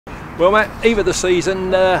Well, Matt, eve of the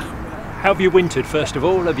season, how have you wintered, first of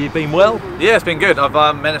all? Have you been well? Yeah, it's been good.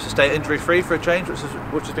 I've managed to stay injury-free for a change,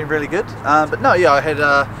 which has been really good. But no, yeah, I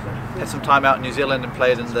had some time out in New Zealand and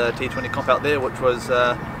played in the T20 comp out there, which was,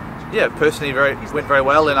 yeah, personally went very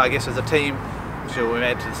well. And I guess as a team, sure, we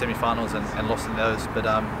made it to the semi-finals and lost in those. But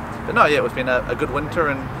no, yeah, it's been a good winter,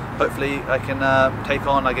 and hopefully I can take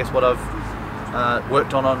on, I guess, what I've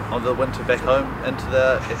worked on the winter back home into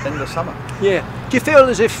the summer. Yeah. Do you feel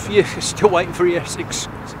as if you're still waiting for your Essex,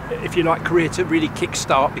 if you like, career to really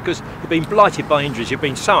kick-start, because you've been blighted by injuries? You've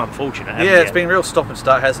been so unfortunate, haven't you? Yeah, it's been real stop and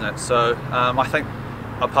start, hasn't it? So I think,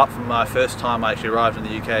 apart from my first time I actually arrived in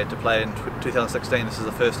the UK to play in 2016, this is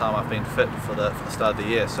the first time I've been fit for the start of the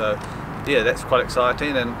year. So yeah, that's quite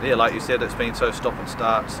exciting, and yeah, like you said, it's been so stop and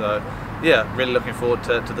start. So yeah, really looking forward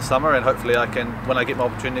to the summer, and hopefully I can, when I get my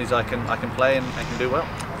opportunities, I can play and can do well.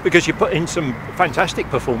 Because you put in some fantastic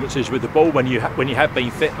performances with the ball when you have been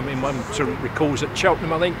fit. I mean, one sort of recalls at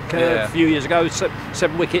Cheltenham, I think, a few years ago,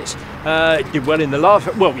 7 wickets. Did well in the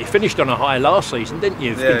last. Well, you finished on a high last season, didn't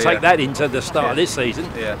you? You can take that into the start of this season.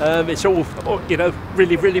 Yeah. It's all, you know,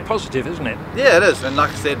 really, really positive, isn't it? Yeah, it is. And like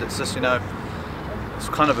I said, it's just, you know, it's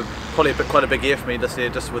kind of probably quite a big year for me this year,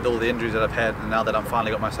 just with all the injuries that I've had, and now that I'm finally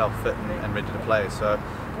got myself fit and ready to play. So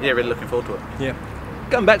yeah, really looking forward to it. Yeah.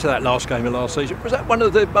 Going back to that last game of last season, was that one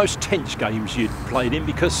of the most tense games you'd played in?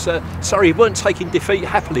 Because Surrey weren't taking defeat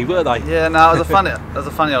happily, were they? Yeah, no, it was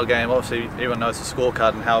a funny old game. Obviously, everyone knows the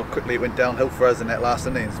scorecard and how quickly it went downhill for us in that last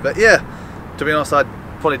innings. But yeah, to be honest, I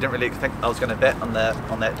probably didn't really think I was going to bet on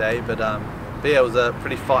that day. But yeah, it was a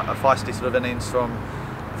pretty feisty sort of innings from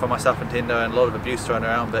myself and Tendo, and a lot of abuse thrown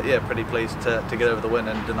around. But yeah, pretty pleased to get over the win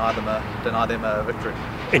and deny them a victory.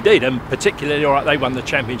 Indeed, and particularly, all right, they won the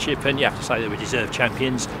championship, and you have to say they were deserved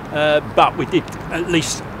champions. But we did at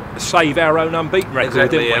least save our own unbeaten record,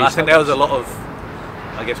 exactly, didn't we? And I think there was a lot of,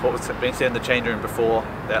 I guess, what was being said in the change room before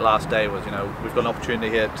that last day was, you know, we've got an opportunity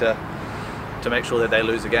here to make sure that they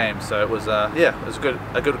lose a game. So it was, yeah, it was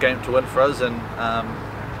a good game to win for us, and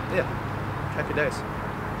yeah, happy days.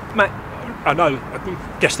 Matt, I know,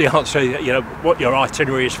 I guess the answer, you know, what your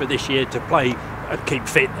itinerary is for this year to play, keep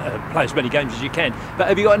fit, play as many games as you can. But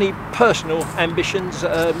have you got any personal ambitions?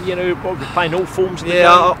 You know, playing all forms of the game?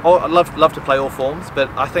 I'd love to play all forms, but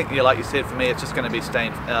I think, yeah, like you said, for me, it's just going to be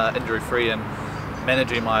staying injury-free and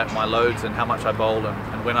managing my loads and how much I bowl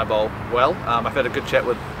and when I bowl well. I've had a good chat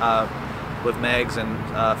with Mags and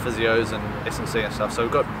physios and S&C and stuff, so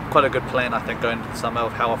we've got quite a good plan, I think, going into the summer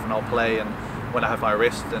of how often I'll play and when I have my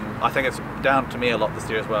rest, and I think it's down to me a lot this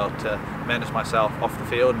year as well to manage myself off the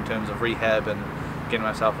field in terms of rehab and getting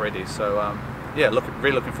myself ready. So yeah,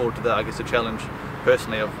 really looking forward to I guess the challenge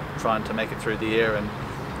personally of trying to make it through the year and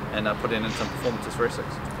putting in some performances for Essex.